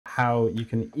how you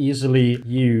can easily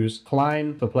use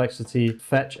Klein, Perplexity,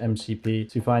 Fetch MCP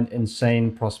to find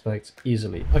insane prospects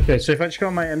easily. Okay, so if I just go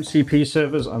on my MCP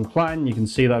servers on Klein, you can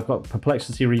see that I've got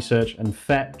Perplexity Research and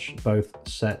Fetch both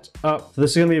set up. So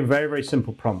this is going to be a very, very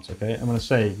simple prompt, okay? I'm going to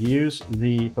say use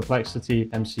the Perplexity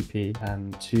MCP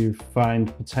and to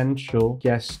find potential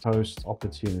guest host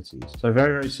opportunities. So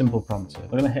very, very simple prompt here.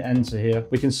 We're going to hit enter here.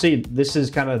 We can see this is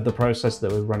kind of the process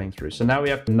that we're running through. So now we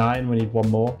have 9, we need 1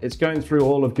 more. It's going through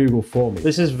all of Google for me.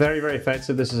 This is very, very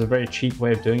effective. This is a very cheap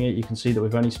way of doing it. You can see that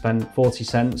we've only spent 40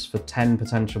 cents for 10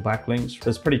 potential backlinks. So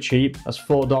it's pretty cheap. That's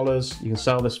 $4. You can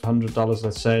sell this for $100,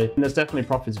 let's say. And there's definitely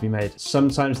profit to be made.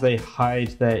 Sometimes they hide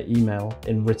their email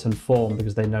in written form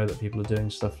because they know that people are doing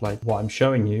stuff like what I'm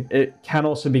showing you. It can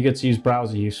also be good to use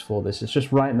browser use for this. It's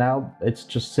just right now, it's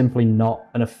just simply not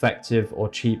an effective or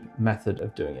cheap method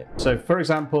of doing it. So for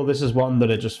example, this is one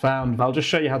that I just found. I'll just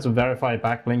show you how to verify a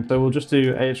backlink. So we'll just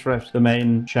do Ahrefs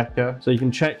domain checker. So you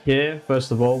can check here,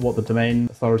 first of all, what the domain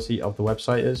authority of the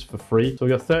website is for free. So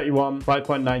we got 31,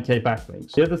 5.9K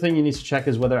backlinks. The other thing you need to check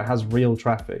is whether it has real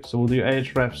traffic. So we'll do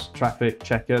Ahrefs traffic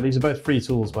checker. These are both free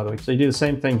tools, by the way. So you do the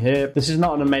same thing here. This is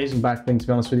not an amazing backlink, to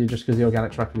be honest with you, just because the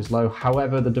organic traffic is low.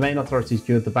 However, the domain authority is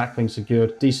good. The backlinks are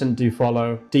good. Decent do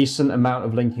follow. Decent amount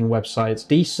of linking websites.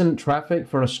 Decent traffic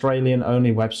for an Australian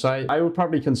only website. I would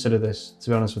probably consider this, to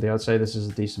be honest with you. I'd say this is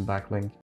a decent backlink.